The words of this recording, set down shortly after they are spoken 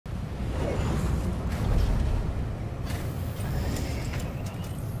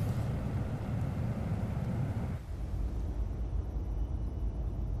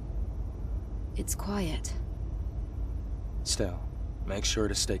It's quiet. Still, make sure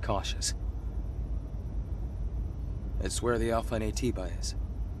to stay cautious. It's where the Alpha Naytiba is.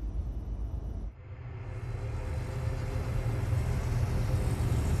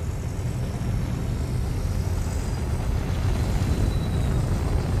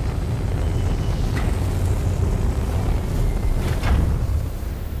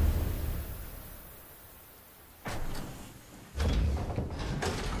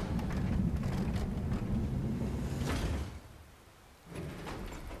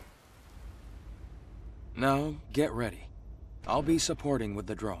 Now, get ready. I'll be supporting with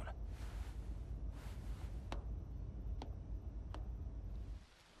the drone.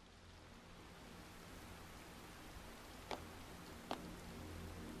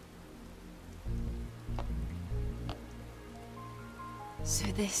 So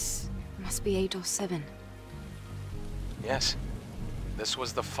this must be Eidos 7. Yes. This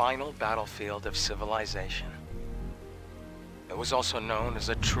was the final battlefield of civilization. It was also known as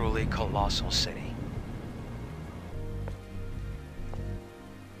a truly colossal city.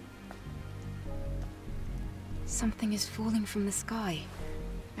 Something is falling from the sky.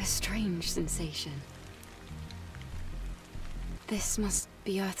 A strange sensation. This must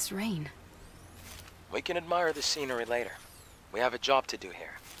be Earth's rain. We can admire the scenery later. We have a job to do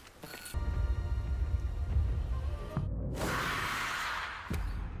here.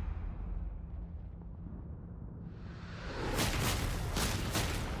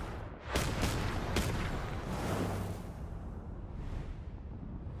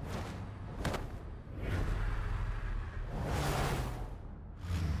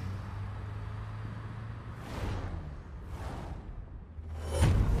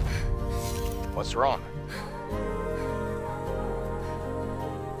 What's wrong?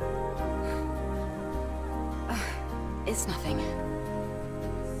 It's nothing.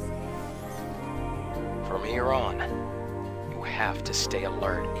 From here on, you have to stay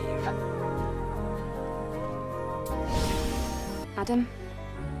alert, Eve. Adam?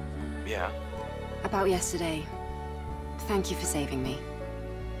 Yeah? About yesterday. Thank you for saving me.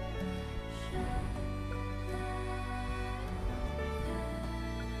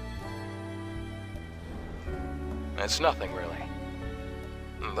 It's nothing, really.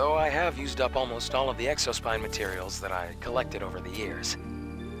 Though I have used up almost all of the exospine materials that I collected over the years.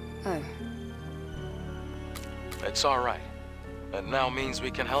 Oh. It's all right. It now means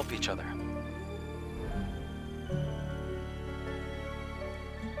we can help each other.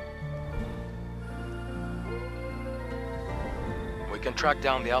 We can track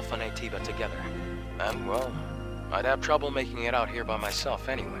down the Alpha Naytiba together. And, well, I'd have trouble making it out here by myself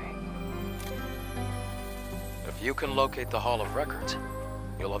anyway. If you can locate the Hall of Records,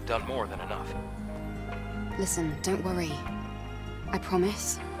 you'll have done more than enough. Listen, don't worry. I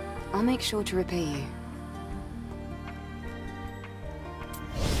promise. I'll make sure to repay you.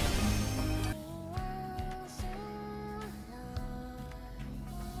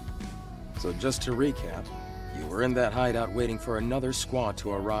 So just to recap, you were in that hideout waiting for another squad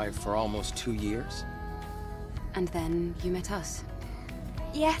to arrive for almost 2 years? And then you met us.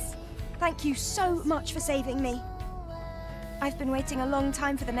 Yes. Thank you so much for saving me. I've been waiting a long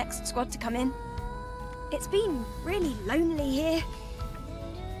time for the next squad to come in. It's been really lonely here.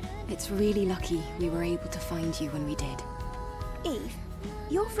 It's really lucky we were able to find you when we did. Eve,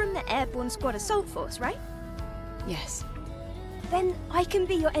 you're from the Airborne Squad Assault Force, right? Yes. Then I can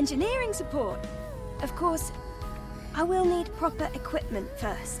be your engineering support. Of course, I will need proper equipment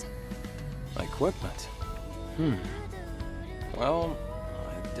first. Equipment? Well,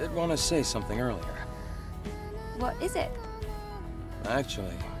 I did want to say something earlier. What is it?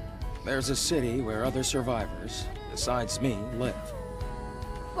 Actually, there's a city where other survivors, besides me, live.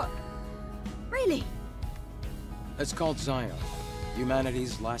 What? Really? It's called Zion,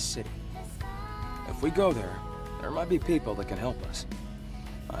 humanity's last city. If we go there, there might be people that can help us.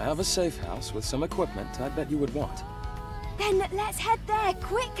 I have a safe house with some equipment I bet you would want. Then let's head there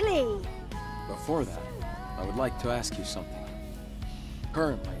quickly! Before that, I would like to ask you something.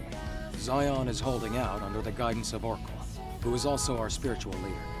 Currently, Zion is holding out under the guidance of Orcal, who is also our spiritual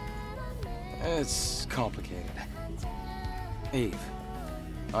leader. It's complicated. Eve,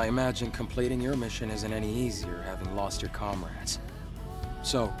 I imagine completing your mission isn't any easier having lost your comrades.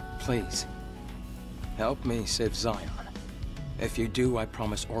 So, please, help me save Zion. If you do, I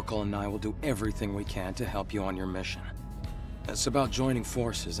promise Orcal and I will do everything we can to help you on your mission. It's about joining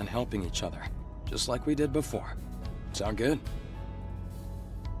forces and helping each other, just like we did before. Sound good?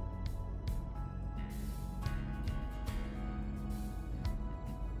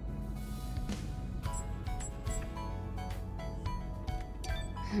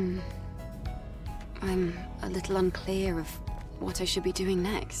 I'm a little unclear of what I should be doing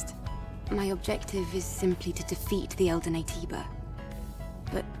next. My objective is simply to defeat the Eldene Tiber.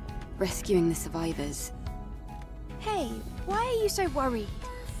 But rescuing the survivors... Hey, why are you so worried?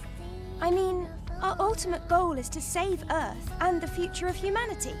 I mean, our ultimate goal is to save Earth and the future of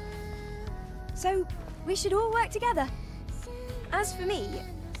humanity. So, we should all work together. As for me,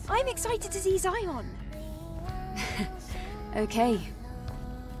 I'm excited to see Zion. Okay.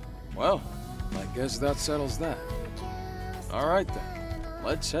 Well, I guess that settles that. All right then,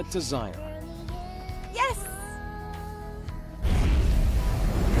 let's head to Zion. Yes!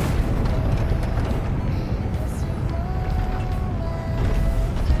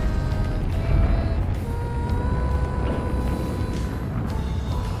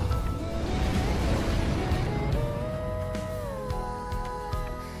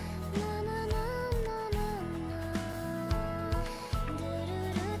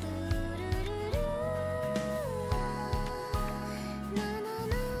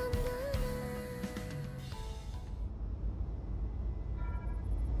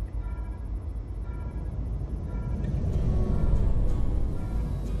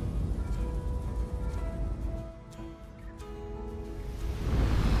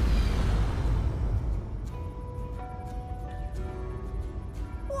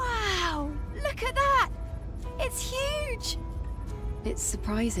 It's huge! It's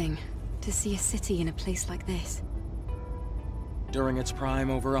surprising to see a city in a place like this. During its prime,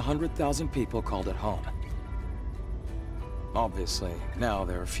 over 100,000 people called it home. Obviously, now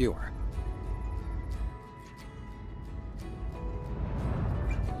there are fewer.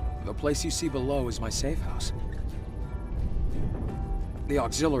 The place you see below is my safe house. The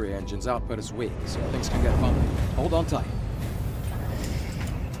auxiliary engine's output is weak, so things can get bumpy. Hold on tight.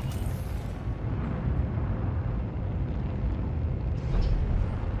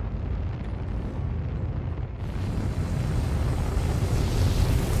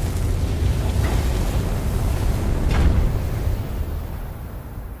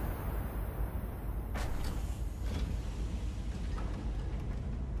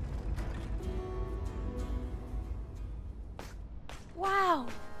 Wow,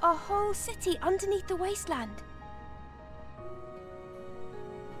 a whole city underneath the wasteland.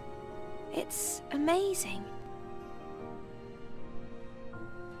 It's amazing.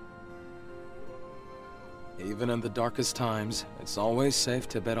 Even in the darkest times, it's always safe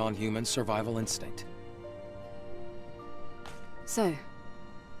to bet on human survival instinct. So,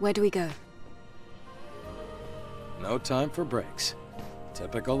 where do we go? No time for breaks.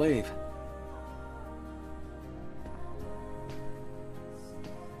 Typical Eve.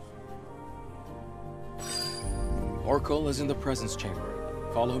 Oracle is in the presence chamber.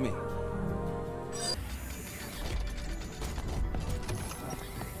 Follow me.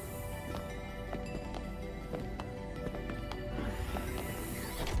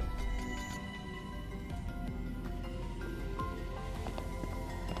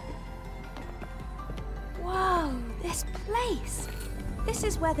 Whoa, this place! This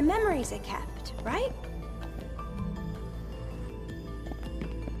is where the memories are kept, right?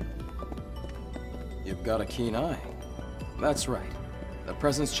 You've got a keen eye. That's right. The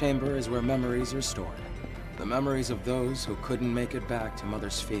presence chamber is where memories are stored. The memories of those who couldn't make it back to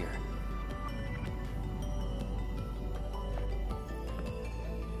Mother Sphere.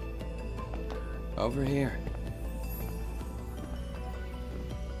 Over here.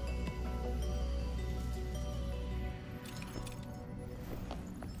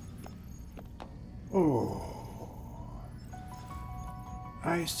 Oh.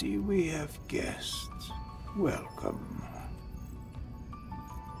 I see we have guests. Welcome.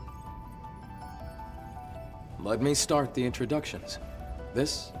 Let me start the introductions.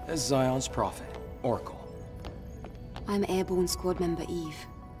 This is Zion's prophet, Oracle. I'm Airborne Squad Member Eve.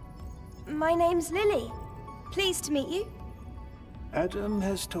 My name's Lily. Pleased to meet you. Adam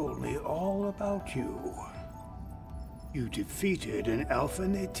has told me all about you. You defeated an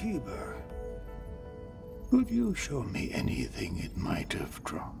Eldene Tiber. Could you show me anything it might have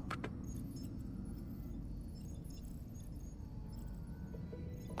dropped?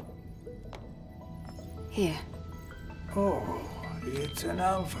 Here. Oh, it's an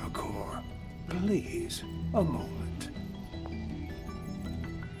Alpha Core. Please, a moment.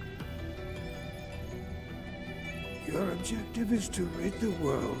 Your objective is to rid the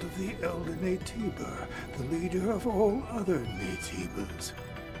world of the Eldene Tiber, the leader of all other Netibers.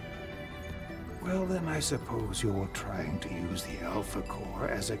 Well, then I suppose you're trying to use the Alpha Core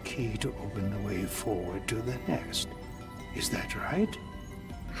as a key to open the way forward to the nest. Is that right?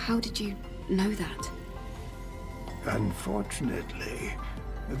 How did you know that? Unfortunately,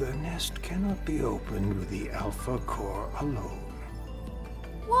 The nest cannot be opened with the Alpha Core alone.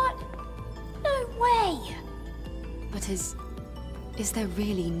 What? No way! But is there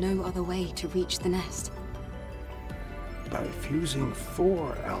really no other way to reach the nest? By fusing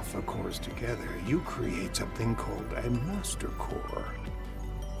 4 Alpha Cores together, you create something called a Master Core.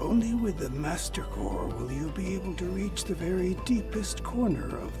 Only with the Master Core will you be able to reach the very deepest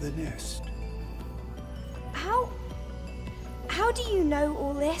corner of the nest. How do you know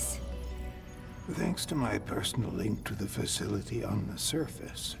all this? Thanks to my personal link to the facility on the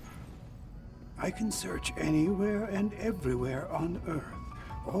surface, I can search anywhere and everywhere on Earth.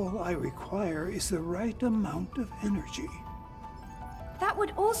 All I require is the right amount of energy. That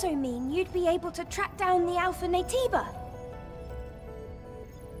would also mean you'd be able to track down the Alpha Naytiba.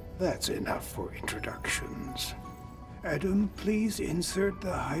 That's enough for introductions. Adam, please insert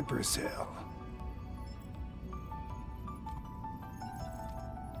the hypercell.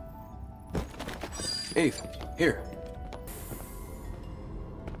 Eve, here.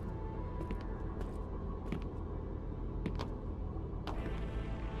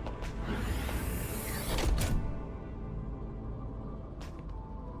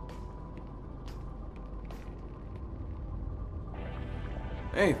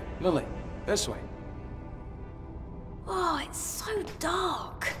 Eve, Lily, this way. Oh, it's so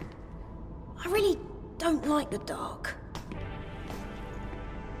dark. I really don't like the dark.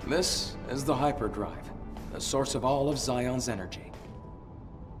 This is the hyperdrive, the source of all of Zion's energy.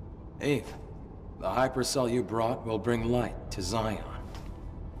 Eve, the hypercell you brought will bring light to Zion.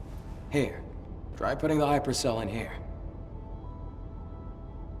 Here, try putting the hypercell in here.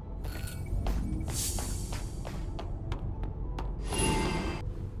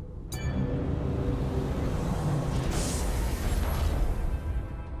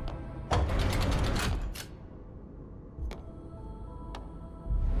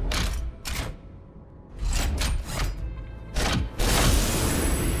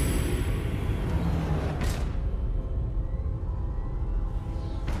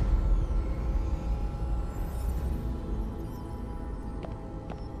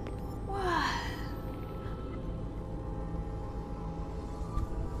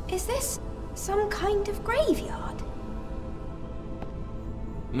 Is this some kind of graveyard?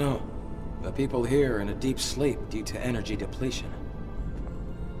 No. The people here are in a deep sleep due to energy depletion.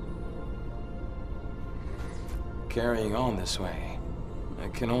 Carrying on this way,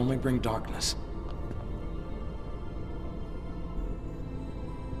 it can only bring darkness.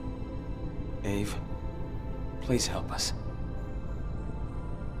 Eve, please help us.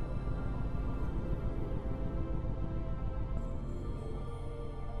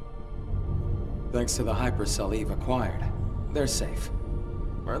 Thanks to the hypercell Eve acquired, they're safe.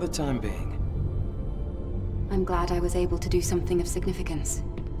 For the time being. I'm glad I was able to do something of significance.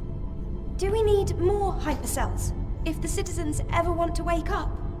 Do we need more hypercells if the citizens ever want to wake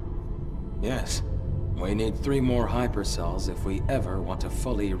up? Yes. We need 3 more hypercells if we ever want to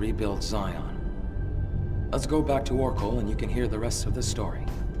fully rebuild Zion. Let's go back to Orcal and you can hear the rest of the story.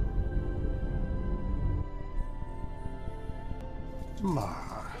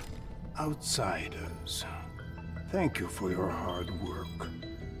 Outsiders, thank you for your hard work.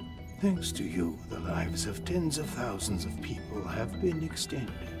 Thanks to you, the lives of tens of thousands of people have been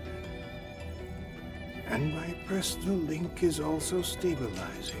extended. And my personal link is also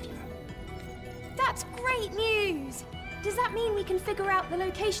stabilizing. That's great news! Does that mean we can figure out the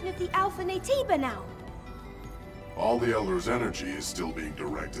location of the Alpha Naytiba now? All the Elder's energy is still being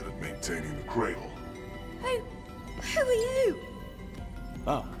directed at maintaining the cradle. Who are you?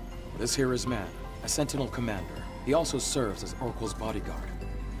 Ah, this here is Man, a Sentinel commander. He also serves as Oracle's bodyguard.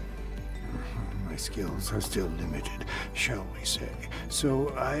 My skills are still limited, shall we say, so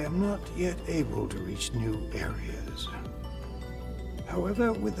I am not yet able to reach new areas.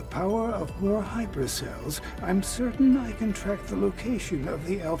 However, with the power of more hypercells, I'm certain I can track the location of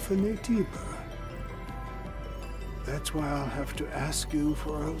the Alpha Naytiba. That's why I'll have to ask you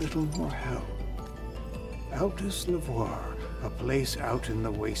for a little more help. Altus Lavoir, a place out in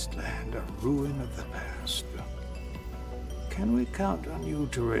the wasteland, a ruin of the past. Can we count on you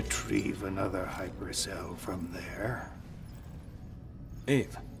to retrieve another hypercell from there?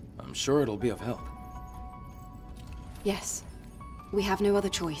 Eve, I'm sure it'll be of help. Yes. We have no other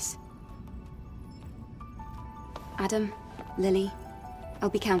choice. Adam, Lily, I'll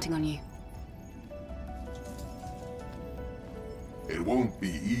be counting on you. It won't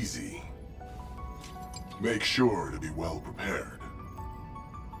be easy. Make sure to be well prepared.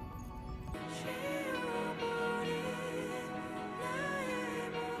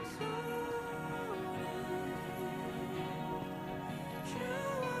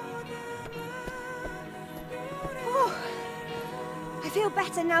 feel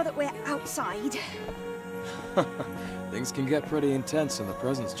better now that we're outside. Things can get pretty intense in the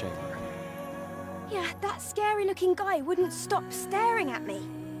presence chamber. Yeah, that scary-looking guy wouldn't stop staring at me.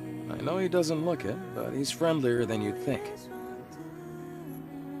 I know he doesn't look it, but he's friendlier than you'd think.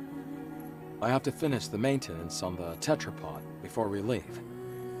 I have to finish the maintenance on the tetrapod before we leave.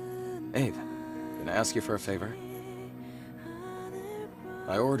 Eve, can I ask you for a favor?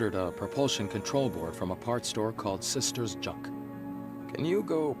 I ordered a propulsion control board from a parts store called Sister's Junk. Can you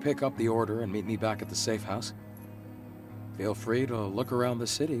go pick up the order and meet me back at the safe house? Feel free to look around the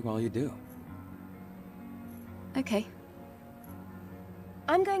city while you do. Okay.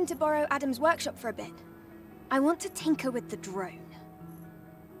 I'm going to borrow Adam's workshop for a bit. I want to tinker with the drone.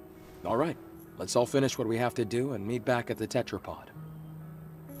 All right, let's all finish what we have to do and meet back at the tetrapod.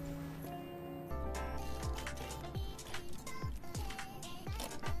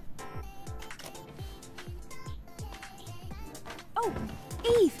 Oh,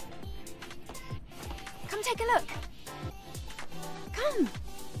 Eve! Come take a look. Come!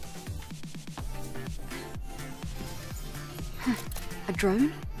 A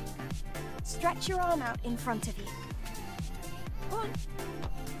drone? Stretch your arm out in front of you. Go on.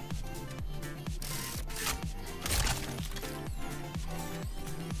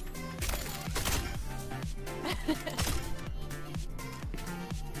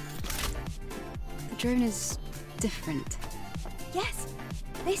 The drone is different. Yes,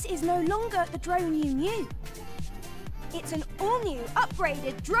 this is no longer the drone you knew. It's an all-new,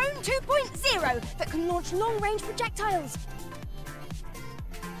 upgraded Drone 2.0 that can launch long-range projectiles.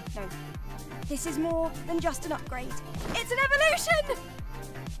 No, this is more than just an upgrade. It's an evolution!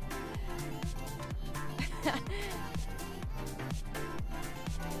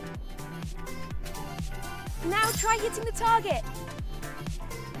 Now try hitting the target.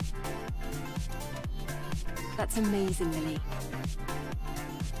 That's amazing, Lily.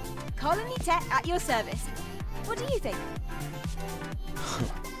 Colony Tech at your service. What do you think?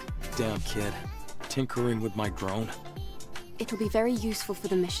 Damn kid. Tinkering with my drone. It'll be very useful for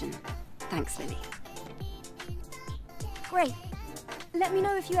the mission. Thanks, Lily. Great. Let me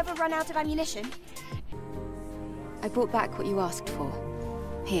know if you ever run out of ammunition. I brought back what you asked for.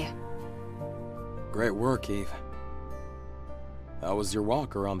 Here. Great work, Eve. How was your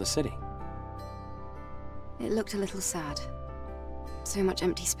walk around the city? It looked a little sad. So much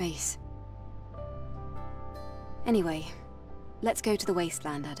empty space. Anyway, let's go to the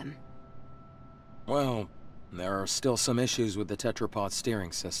wasteland, Adam. Well, there are still some issues with the tetrapod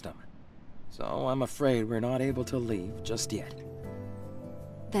steering system. So I'm afraid we're not able to leave just yet.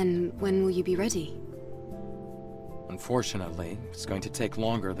 Then when will you be ready? Unfortunately, it's going to take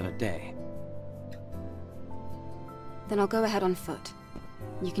longer than a day. Then I'll go ahead on foot.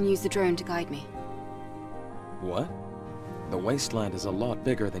 You can use the drone to guide me. What? The wasteland is a lot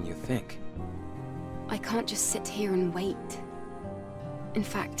bigger than you think. I can't just sit here and wait. In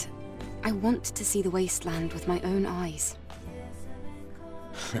fact, I want to see the wasteland with my own eyes.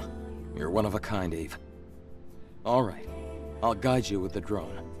 You're one of a kind, Eve. All right, I'll guide you with the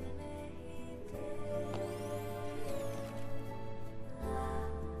drone.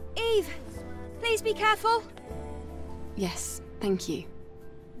 Eve, please be careful. Yes, thank you.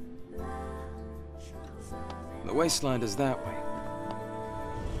 The wasteland is that way.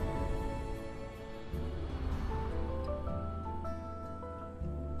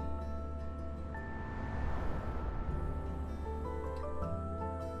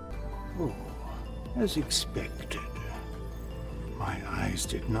 Oh, as expected. My eyes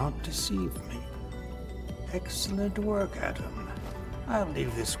did not deceive me. Excellent work, Adam. I'll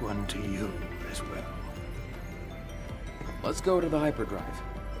leave this one to you as well. Let's go to the hyperdrive.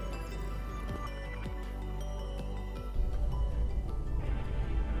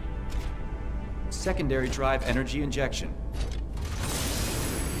 Secondary drive energy injection.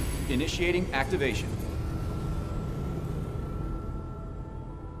 Initiating activation.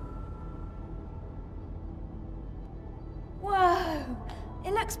 Whoa!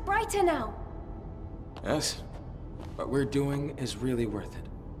 It looks brighter now. Yes, what we're doing is really worth it.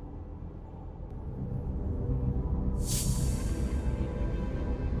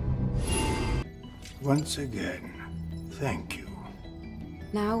 Once again, thank you.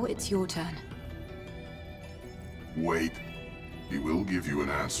 Now it's your turn. Wait. He will give you an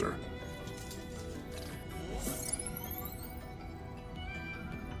answer.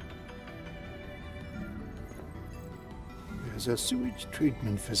 There's a sewage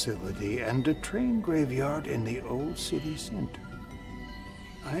treatment facility and a train graveyard in the old city center.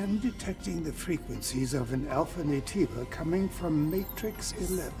 I am detecting the frequencies of an Alpha Nativa coming from Matrix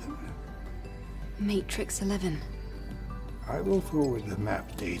 11. Matrix 11. I will forward the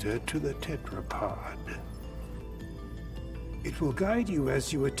map data to the tetrapod. It will guide you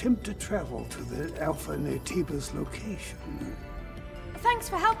as you attempt to travel to the Alpha Naytiba's location. Thanks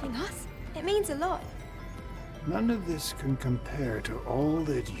for helping us. It means a lot. None of this can compare to all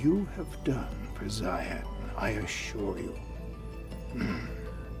that you have done for Zion, I assure you.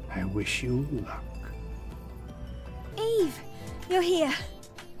 I wish you luck. Eve, you're here.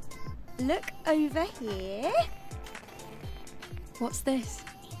 Look over here. What's this?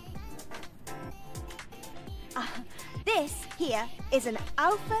 This here is an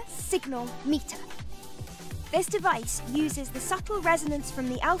alpha signal meter. This device uses the subtle resonance from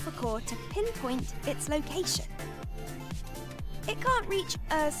the alpha core to pinpoint its location. It can't reach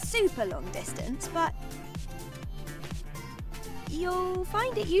a super long distance, but you'll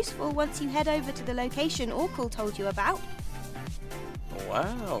find it useful once you head over to the location Orcal told you about.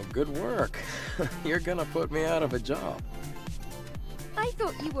 Wow, good work. You're gonna put me out of a job. I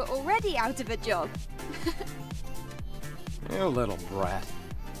thought you were already out of a job. You little brat.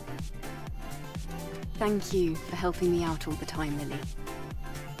 Thank you for helping me out all the time, Lily.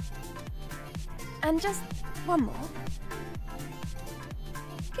 And just one more.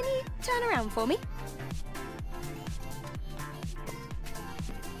 Can you turn around for me?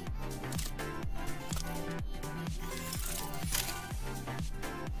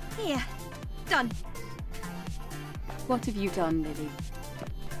 Here. Done. What have you done, Lily?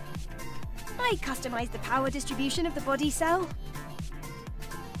 I customized the power distribution of the body cell.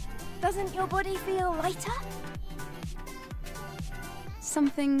 Doesn't your body feel lighter?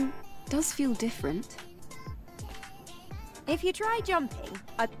 Something does feel different. If you try jumping,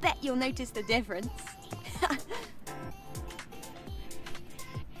 I bet you'll notice the difference.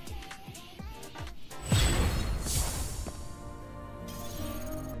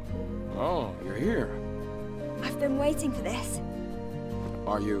 Oh, you're here. I've been waiting for this.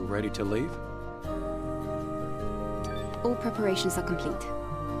 Are you ready to leave? All preparations are complete.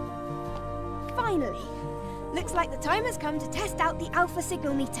 Finally. Looks like the time has come to test out the alpha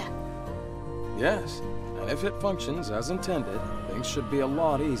signal meter. Yes, and if it functions as intended, things should be a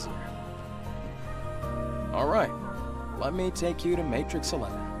lot easier. All right, let me take you to Matrix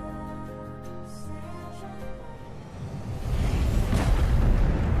 11.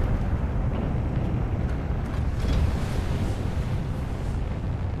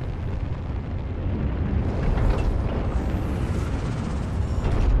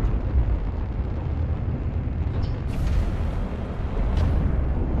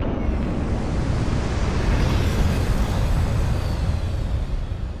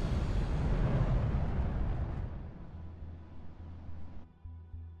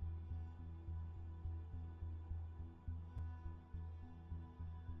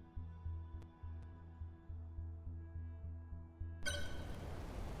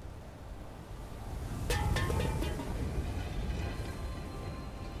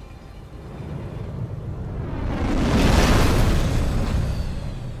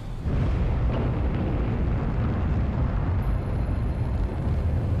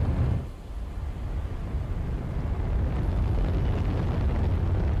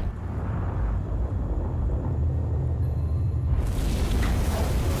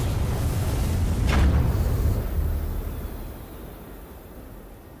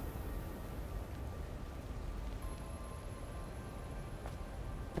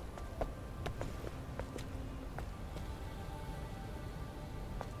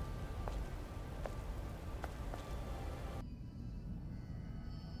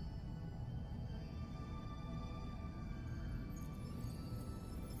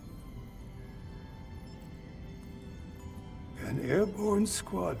 An airborne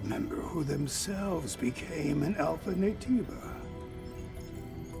squad member who themselves became an Alpha Naytiba.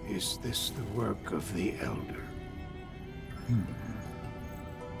 Is this the work of the Elder?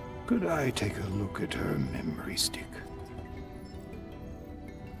 Could I take a look at her memory stick?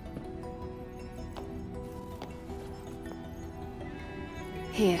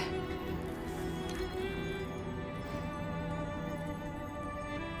 Here.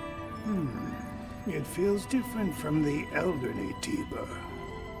 It feels different from the Elder Naytiba.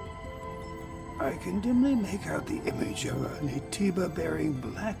 I can dimly make out the image of a Naytiba bearing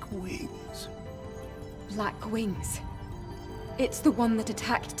black wings. Black wings. It's the one that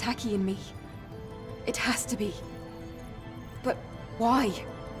attacked Taki and me. It has to be. But why?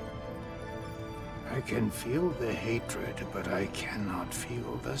 I can feel the hatred, but I cannot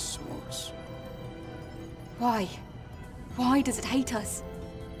feel the source. Why? Why does it hate us?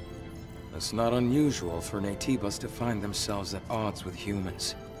 It's not unusual for Naytibas to find themselves at odds with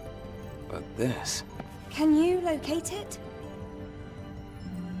humans. But this... Can you locate it?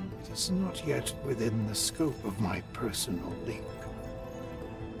 It is not yet within the scope of my personal link.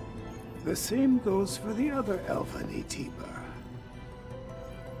 The same goes for the other Elva-Naytiba.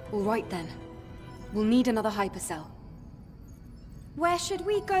 All right then. We'll need another hypercell. Where should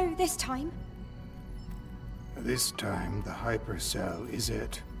we go this time? This time, the hypercell is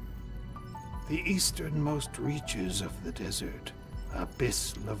at the easternmost reaches of the desert,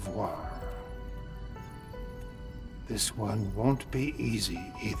 Abyss Lavoir. This one won't be easy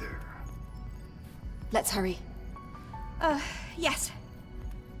either. Let's hurry. Yes.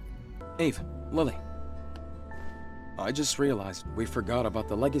 Eve, Lily. I just realized we forgot about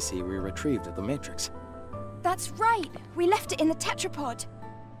the legacy we retrieved at the Matrix. That's right. We left it in the tetrapod.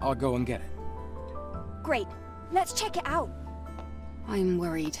 I'll go and get it. Great. Let's check it out. I'm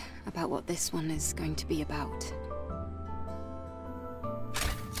worried about what this one is going to be about.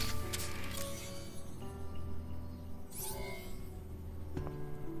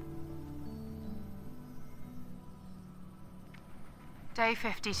 Day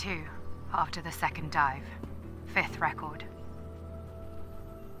 52, after the second dive. 5th record.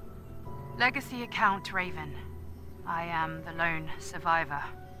 Legacy account Raven. I am the lone survivor.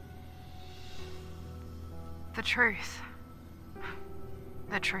 The truth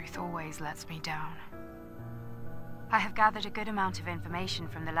always lets me down. I have gathered a good amount of information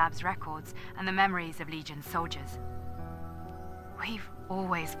from the lab's records and the memories of Legion soldiers. We've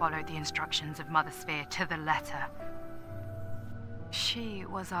always followed the instructions of Mother Sphere to the letter. She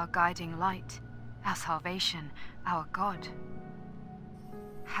was our guiding light, our salvation, our god.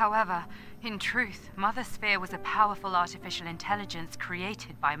 However, in truth, Mother Sphere was a powerful artificial intelligence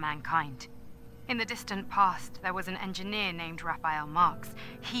created by mankind. In the distant past, there was an engineer named Raphael Marx.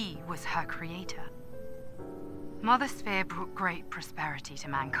 He was her creator. Mother Sphere brought great prosperity to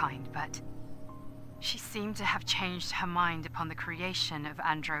mankind, but she seemed to have changed her mind upon the creation of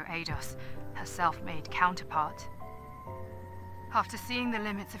Andro Eidos, her self-made counterpart. After seeing the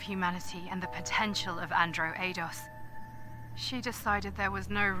limits of humanity and the potential of Andro Eidos, she decided there was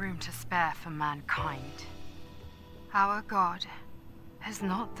no room to spare for mankind. Our god is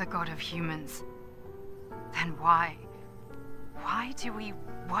not the god of humans. Then why do we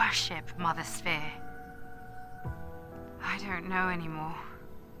worship Mother Sphere? I don't know anymore.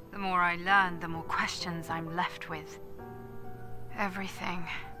 The more I learn, the more questions I'm left with. Everything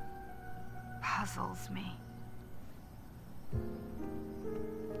puzzles me.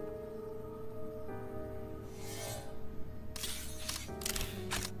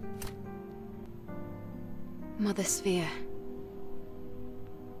 Mother Sphere.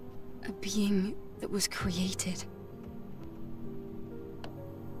 A being that was created.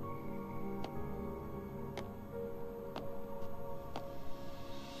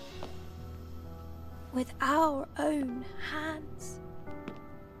 With our own hands.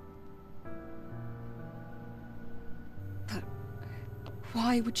 But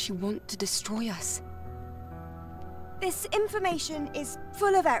why would she want to destroy us? This information is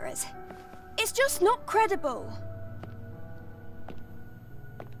full of errors. It's just not credible.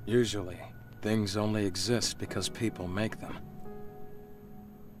 Usually, things only exist because people make them.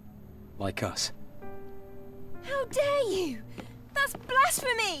 Like us. How dare you? That's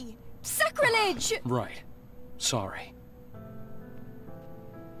blasphemy! Sacrilege! Right. Sorry.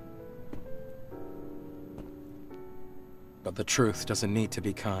 But the truth doesn't need to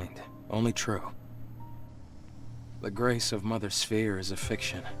be kind, only true. The grace of Mother Sphere is a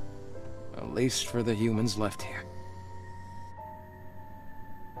fiction. At least for the humans left here.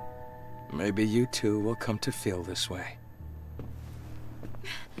 Maybe you too will come to feel this way.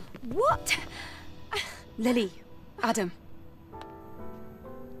 What? Lily, Adam.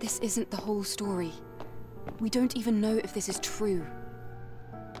 This isn't the whole story. We don't even know if this is true.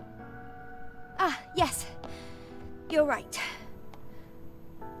 Ah, yes. You're right.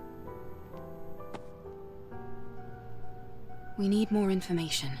 We need more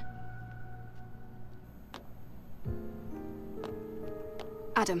information.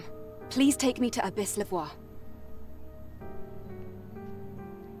 Adam, please take me to Abyss Lavoir.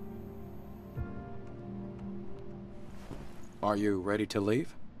 Are you ready to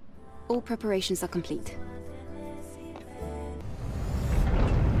leave? All preparations are complete.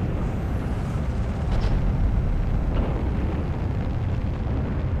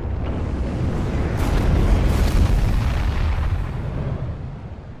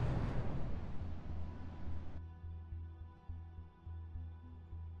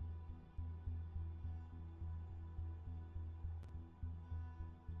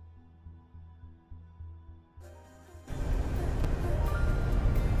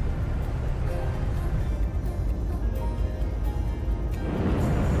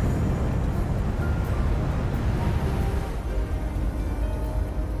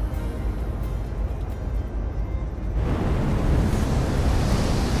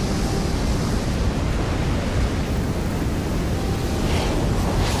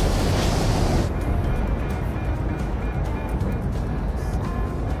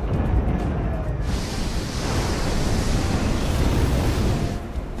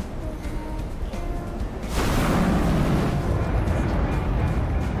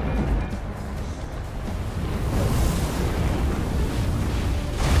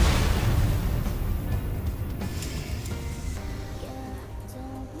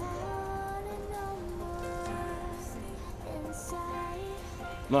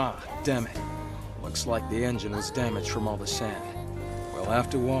 Ah, damn it. Looks like the engine was damaged from all the sand. We'll have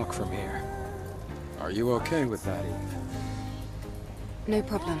to walk from here. Are you okay with that, Eve? No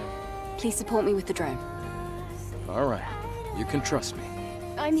problem. Please support me with the drone. All right. You can trust me.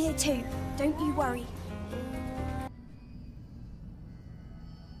 I'm here too. Don't you worry.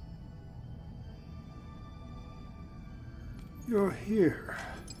 You're here.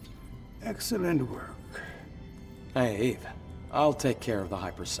 Excellent work. Hey, Eve. I'll take care of the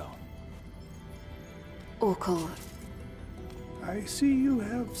hypercell. Orcal, I see you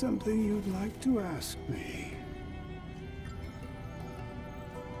have something you'd like to ask me.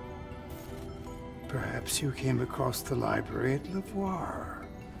 Perhaps you came across the library at Lavoir.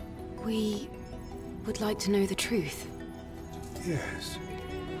 we would like to know the truth. Yes.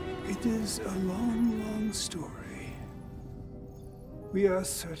 It is a long, long story. We are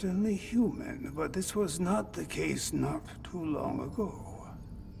certainly human, but this was not the case not too long ago.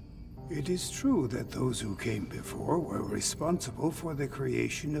 It is true that those who came before were responsible for the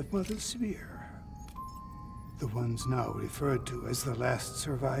creation of Mother Sphere. The ones now referred to as the last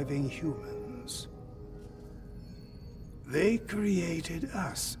surviving humans. They created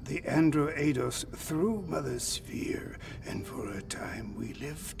us, the Androidos, through Mother Sphere, and for a time we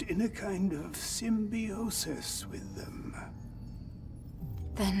lived in a kind of symbiosis with them.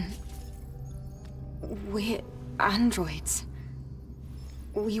 Then... we're androids.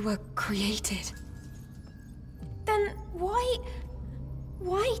 We were created. Then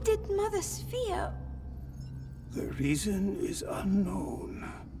why did Mother Sphere... The reason is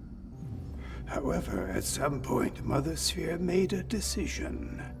unknown. However, at some point, Mother Sphere made a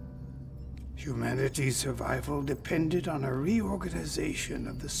decision. Humanity's survival depended on a reorganization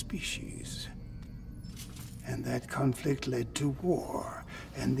of the species. And that conflict led to war,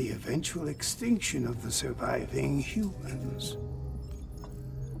 and the eventual extinction of the surviving humans.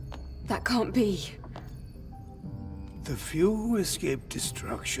 That can't be. The few who escaped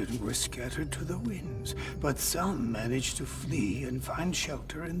destruction were scattered to the winds, but some managed to flee and find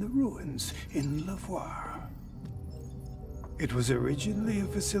shelter in the ruins in Lavoir. It was originally a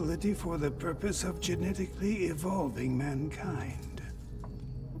facility for the purpose of genetically evolving mankind.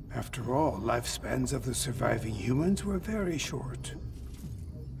 After all, lifespans of the surviving humans were very short.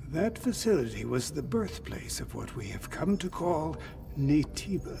 That facility was the birthplace of what we have come to call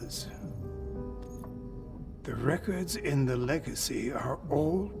Naytibas. The records in the Legacy are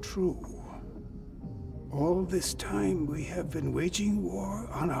all true. All this time we have been waging war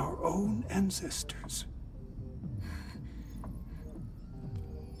on our own ancestors.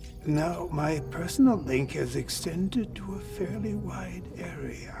 Now, my personal link has extended to a fairly wide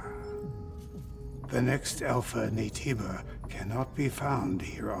area. The next Alpha Naytiba cannot be found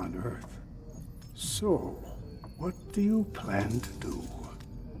here on Earth. So, what do you plan to do?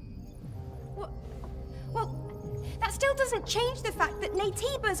 Well, that still doesn't change the fact that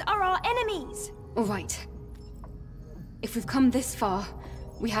Naytibas are our enemies. All right. If we've come this far,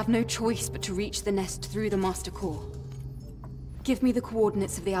 we have no choice but to reach the nest through the Master Core. Give me the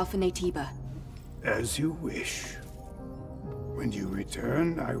coordinates of the Alpha Naytiba. As you wish. When you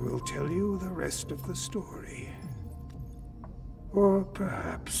return, I will tell you the rest of the story. Or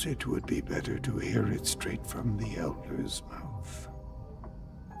perhaps it would be better to hear it straight from the Elder's mouth.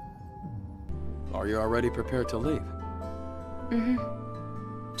 Are you already prepared to leave?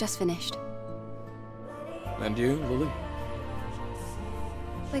 Mm-hmm. Just finished. And you, Lily?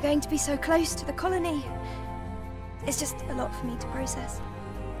 We're going to be so close to the colony. It's just a lot for me to process.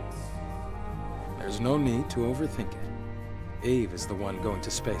 There's no need to overthink it. Eve is the one going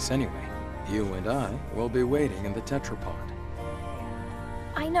to space anyway. You and I will be waiting in the tetrapod.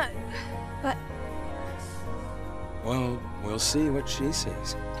 I know, but... Well, we'll see what she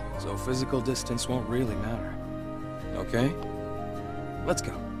sees. So physical distance won't really matter. Okay? Let's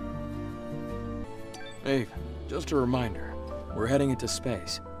go. Eve, just a reminder. We're heading into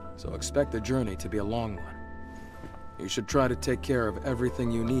space, so expect the journey to be a long one. You should try to take care of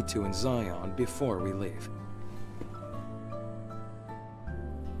everything you need to in Zion before we leave.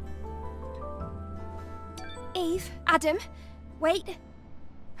 Eve, Adam, wait.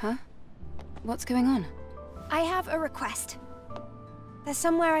 Huh? What's going on? I have a request. There's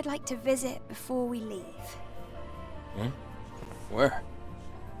somewhere I'd like to visit before we leave. Where?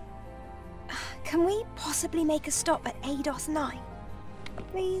 Can we possibly make a stop at Eidos 9?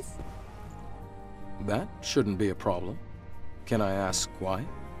 Please? That shouldn't be a problem. Can I ask why?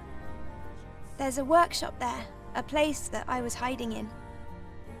 There's a workshop there, a place that I was hiding in.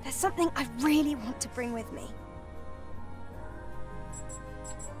 There's something I really want to bring with me.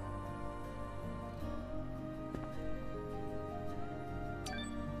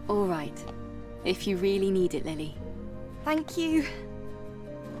 All right. If you really need it, Lily. Thank you.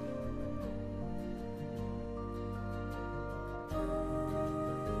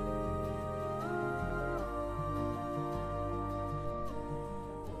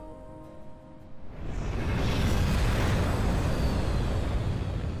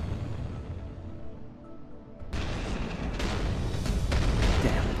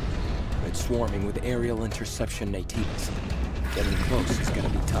 Swarming with aerial interception natives. Getting close is gonna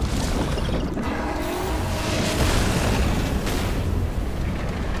be tough.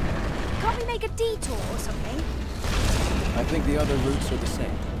 Can't we make a detour or something? I think the other routes are the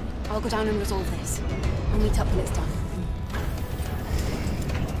same. I'll go down and resolve this. I'll meet up when it's done.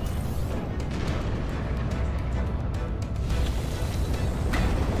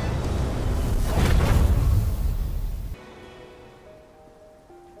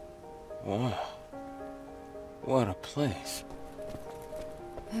 Wow. What a place.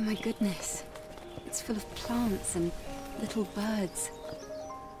 Oh my goodness. It's full of plants and little birds.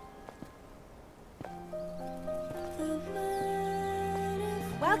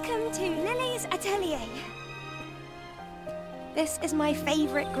 Welcome to Lily's Atelier. This is my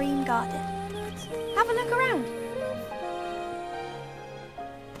favorite green garden. Have a look around.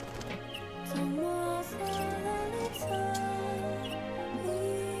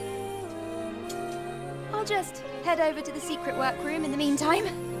 I'll just head over to the secret workroom in the meantime.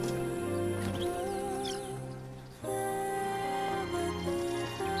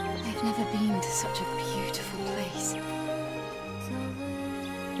 I've never been to such a beautiful place.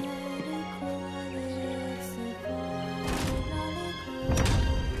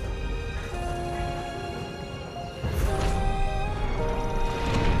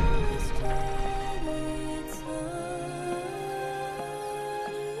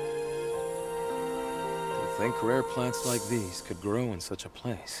 I think rare plants like these could grow in such a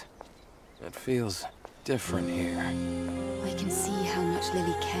place. It feels different here. I can see how much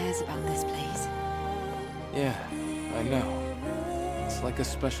Lily cares about this place. Yeah, I know. It's like a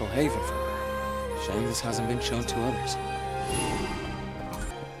special haven for her. Shame this hasn't been shown to others.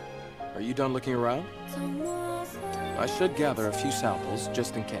 Are you done looking around? I should gather a few samples,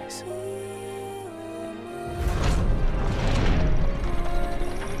 just in case.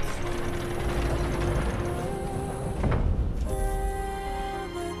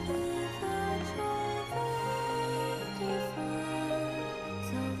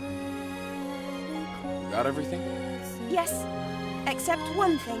 Got everything? Yes, except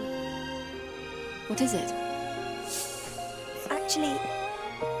one thing. What is it? Actually,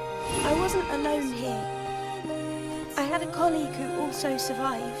 I wasn't alone here. I had a colleague who also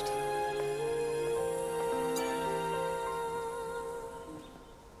survived.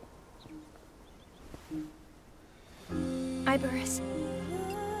 Iberus.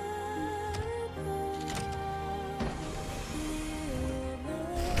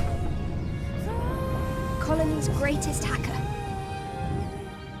 Colony's greatest hacker.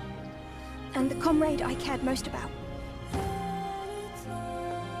 And the comrade I cared most about.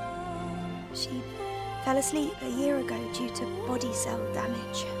 She fell asleep a year ago due to body cell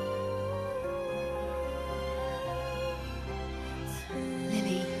damage.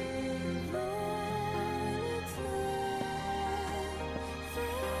 Lily.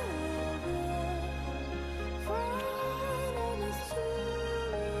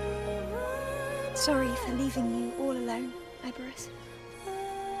 Sorry for leaving you all alone, Iberus.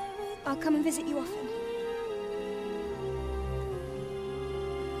 I'll come and visit you often.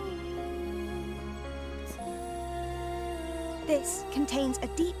 This contains a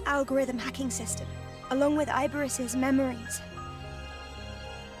deep algorithm hacking system, along with Iberus's memories.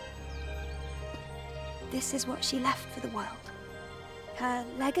 This is what she left for the world. Her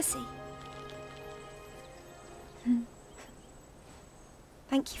legacy.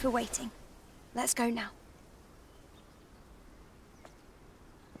 Thank you for waiting. Let's go now.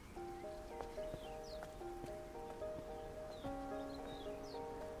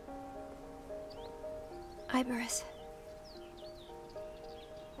 Iberus.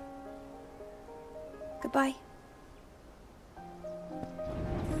 Goodbye.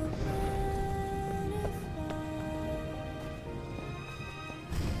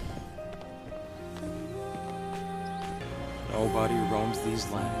 Nobody roams these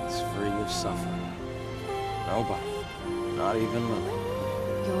lands free of suffering. Nobody. Not even Lily.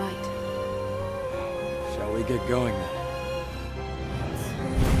 You're right. Shall we get going then?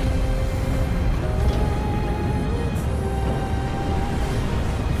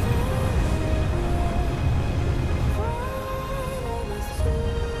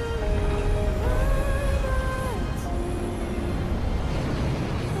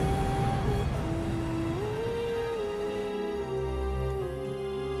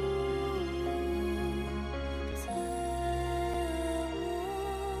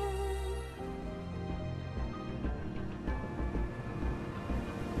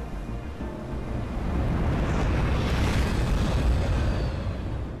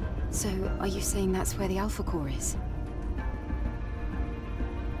 Are you saying that's where the Alpha Core is?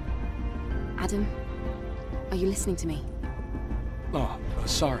 Adam? Are you listening to me? Oh,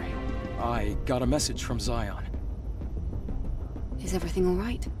 sorry. I got a message from Zion. Is everything all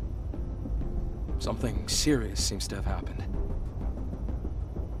right? Something serious seems to have happened.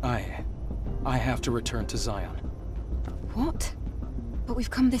 I have to return to Zion. What? But we've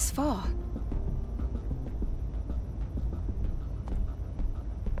come this far.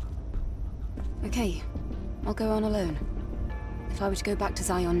 Okay, I'll go on alone. If I were to go back to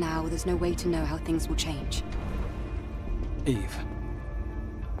Zion now, there's no way to know how things will change. Eve.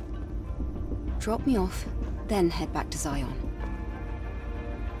 Drop me off, then head back to Zion.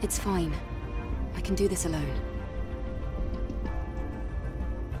 It's fine. I can do this alone.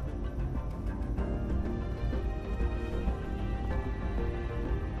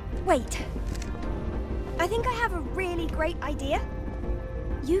 Wait. I think I have a really great idea.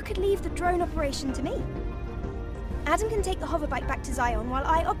 You could leave the drone operation to me. Adam can take the hoverbike back to Zion while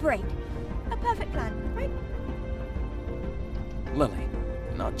I operate. A perfect plan, right? Lily,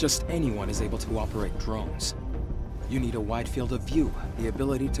 not just anyone is able to operate drones. You need a wide field of view, the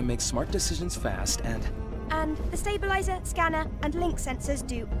ability to make smart decisions fast, and... And the stabilizer, scanner, and link sensors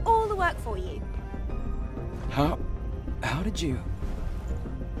do all the work for you. How did you...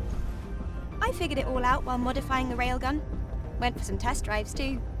 I figured it all out while modifying the railgun. Went for some test drives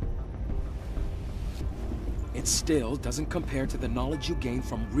too. It still doesn't compare to the knowledge you gain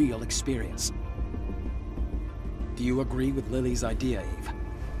from real experience. Do you agree with Lily's idea, Eve?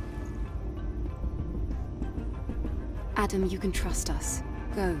 Adam, you can trust us.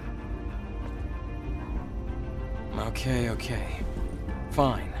 Go. Okay.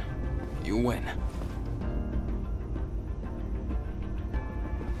 Fine. You win.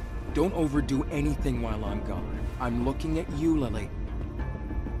 Don't overdo anything while I'm gone. I'm looking at you, Lily.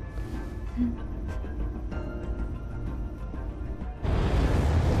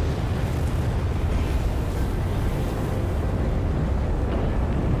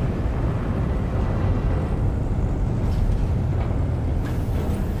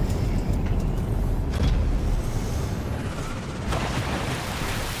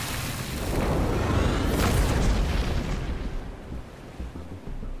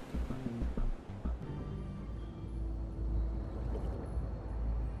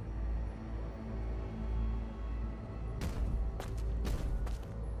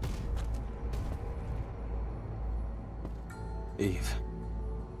 Eve.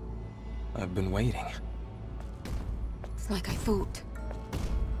 I've been waiting. It's like I thought.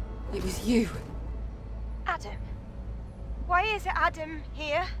 It was you. Adam. Why is it Adam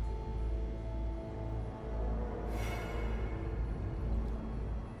here?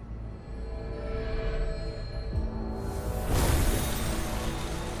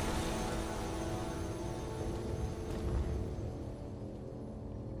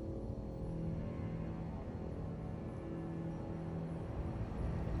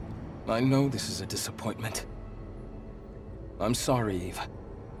 I know this is a disappointment. I'm sorry, Eve.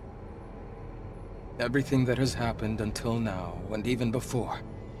 Everything that has happened until now, and even before,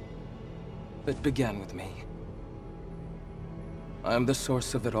 it began with me. I am the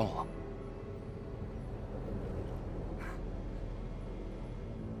source of it all.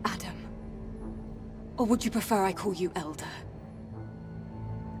 Adam. Or would you prefer I call you Elder?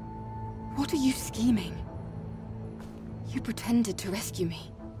 What are you scheming? You pretended to rescue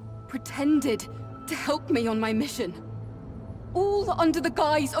me. Pretended to help me on my mission. All under the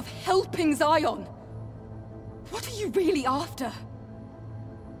guise of helping Zion. What are you really after?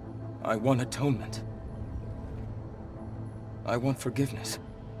 I want atonement. I want forgiveness.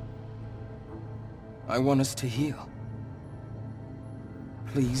 I want us to heal.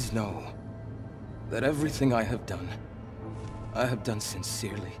 Please know that everything I have done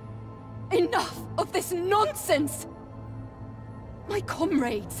sincerely. Enough of this nonsense! My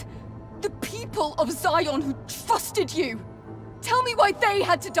comrades, the people of Zion who trusted you! Tell me why they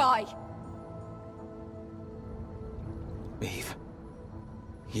had to die! Eve,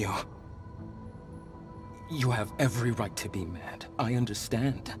 you have every right to be mad. I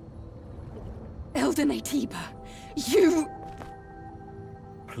understand. Elder Naytiba, you...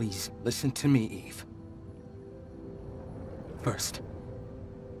 Please, listen to me, Eve. First,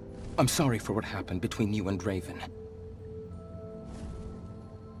 I'm sorry for what happened between you and Raven.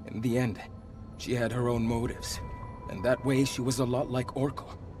 In the end, she had her own motives, and that way she was a lot like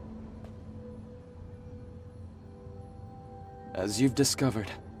Orko. As you've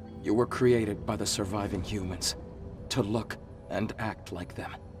discovered, you were created by the surviving humans, to look and act like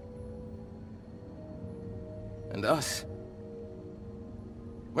them. And us,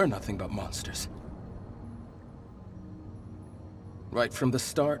 We're nothing but monsters. Right from the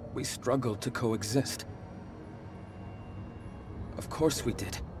start, we struggled to coexist. Of course we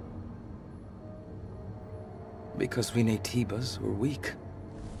did. Because we Naytibas were weak.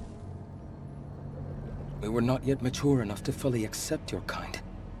 We were not yet mature enough to fully accept your kind.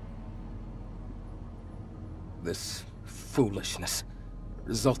 This foolishness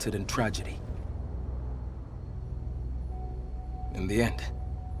resulted in tragedy. In the end,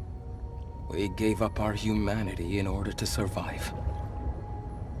 we gave up our humanity in order to survive.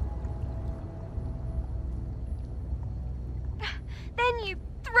 Then you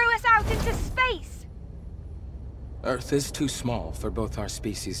threw us out into space! Earth is too small for both our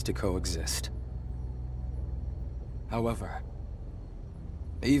species to coexist. However,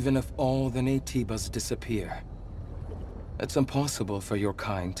 even if all the Naytibas disappear, it's impossible for your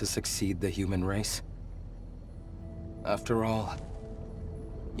kind to succeed the human race. After all,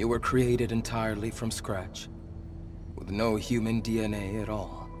 you were created entirely from scratch, with no human DNA at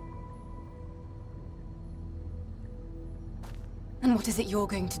all. And what is it you're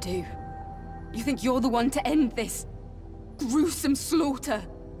going to do? You think you're the one to end this gruesome slaughter?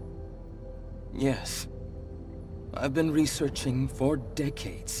 Yes. I've been researching for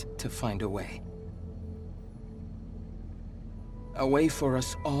decades to find a way. A way for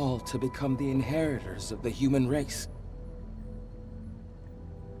us all to become the inheritors of the human race.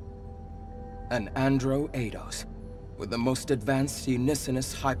 An Andro Eidos, with the most advanced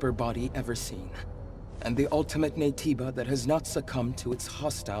unicinous hyperbody ever seen. And the ultimate Naytiba that has not succumbed to its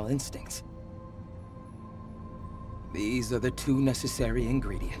hostile instincts. These are the two necessary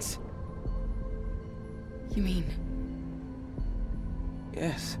ingredients. You mean?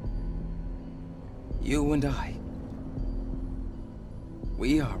 Yes. You and I.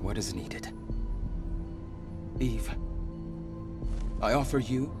 We are what is needed. Eve, I offer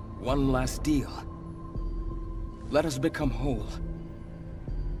you one last deal. Let us become whole.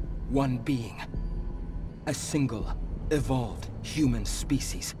 One being. A single, evolved human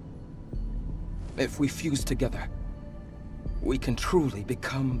species. If we fuse together, we can truly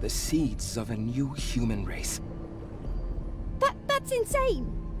become the seeds of a new human race. That's insane!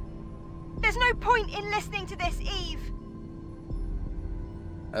 There's no point in listening to this, Eve!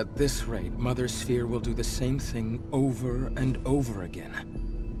 At this rate, Mother Sphere will do the same thing over and over again.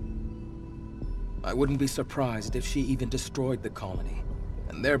 I wouldn't be surprised if she even destroyed the colony,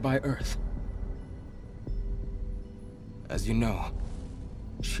 and thereby Earth. As you know,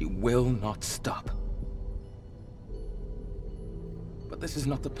 she will not stop. But this is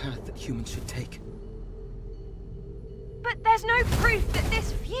not the path that humans should take. But there's no proof that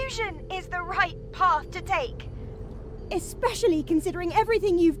this fusion is the right path to take. Especially considering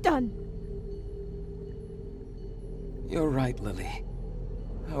everything you've done. You're right, Lily.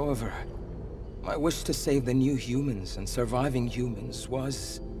 However, my wish to save the new humans and surviving humans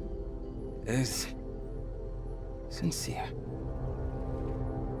is sincere.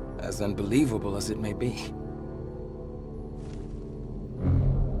 As unbelievable as it may be.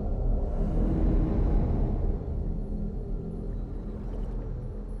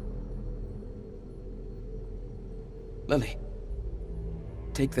 Lily,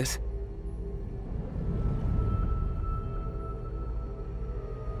 take this.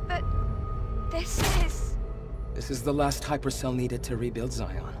 But this is... This is the last hypercell needed to rebuild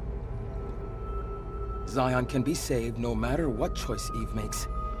Zion. Zion can be saved no matter what choice Eve makes.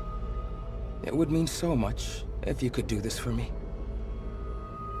 It would mean so much if you could do this for me.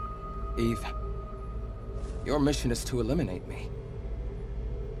 Eve, your mission is to eliminate me.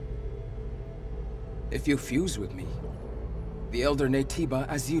 If you fuse with me, the Elder Naytiba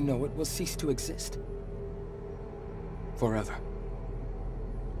as you know it will cease to exist. Forever.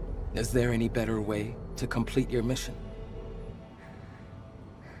 Is there any better way to complete your mission?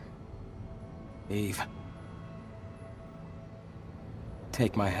 Eve.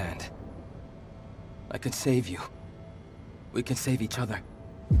 Take my hand. I can save you. We can save each other.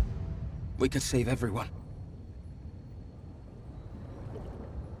 We can save everyone.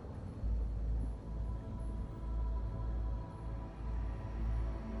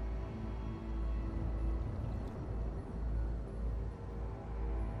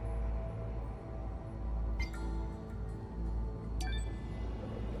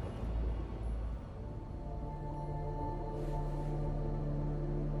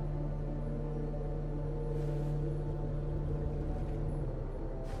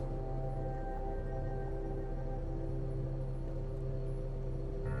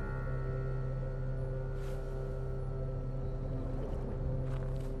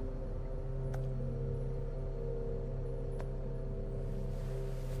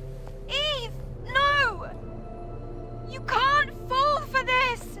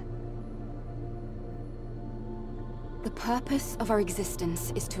 purpose of our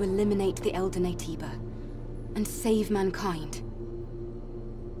existence is to eliminate the Elder Naytiba and save mankind.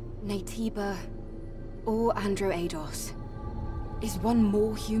 Naytiba, or Androaidos, is one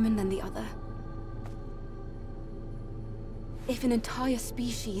more human than the other? If an entire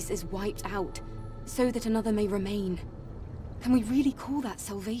species is wiped out so that another may remain, can we really call that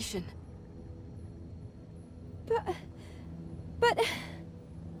salvation? But...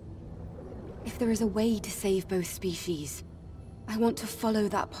 If there is a way to save both species, I want to follow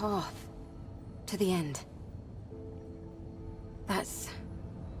that path to the end. That's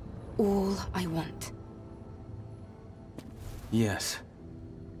all I want. Yes.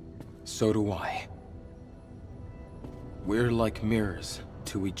 So do I. We're like mirrors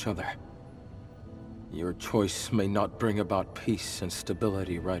to each other. Your choice may not bring about peace and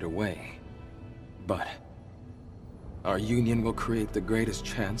stability right away, but our union will create the greatest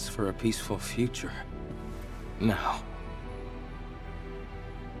chance for a peaceful future. Now.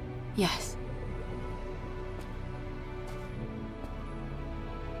 Yes.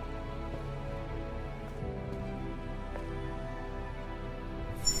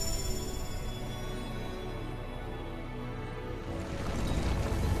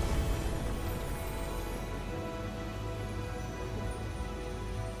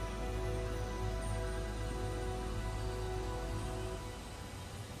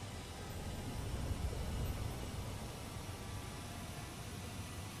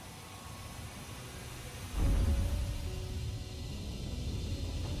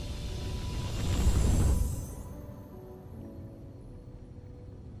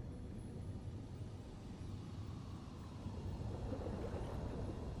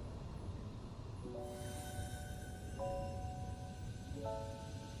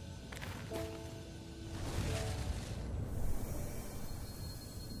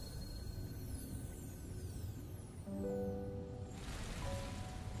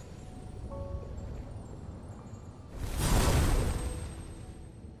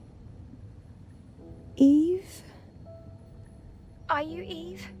 Eve? Are you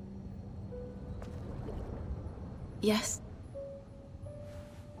Eve? Yes?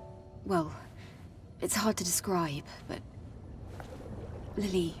 Well, it's hard to describe, but...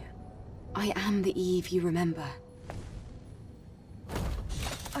 Lily, I am the Eve you remember.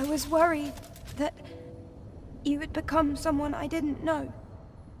 I was worried that you had become someone I didn't know.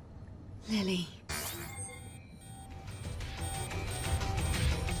 Lily...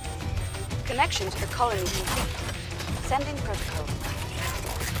 Connection to the colony complete. Sending protocol.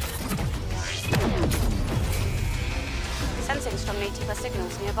 Sensing strong Naytiba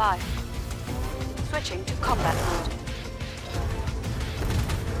signals nearby. Switching to combat mode.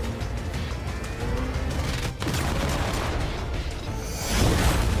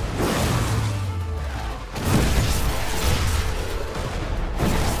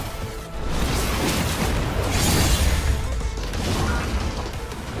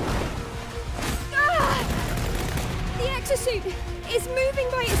 Exosuit is moving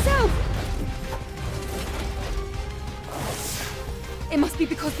by itself! It must be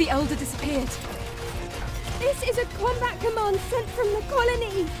because the Elder disappeared. This is a combat command sent from the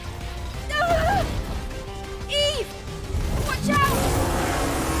colony! Ah!